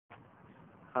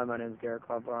Hi, my name is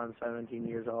Klumpar. I'm 17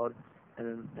 years old,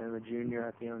 and I'm a junior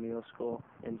at the O'Neill School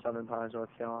in Southern Pines, North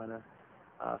Carolina.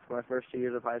 For my first 2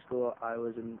 years of high school, I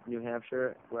was in New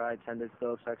Hampshire, where I attended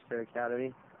Phillips Exeter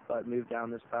Academy, but moved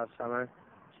down this past summer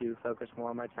to focus more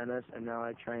on my tennis, and now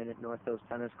I train at North Hills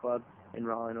Tennis Club in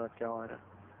Raleigh, North Carolina.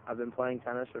 I've been playing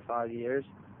tennis for 5 years,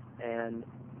 and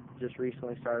just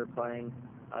recently started playing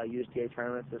USTA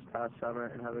tournaments this past summer,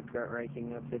 and have a current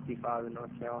ranking of 55 in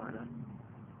North Carolina.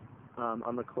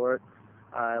 On the court,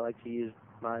 I like to use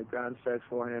my ground strokes,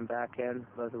 forehand and backhand,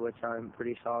 both of which I'm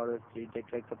pretty solid with to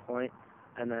dictate the point,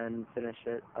 and then finish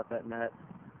it up at net.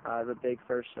 I have a big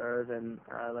first serve, and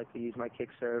I like to use my kick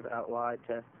serve out wide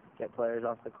to get players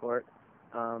off the court.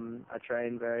 I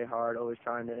train very hard, always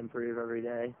trying to improve every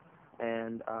day,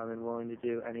 and I'm willing to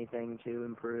do anything to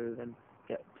improve and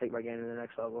take my game to the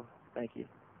next level. Thank you.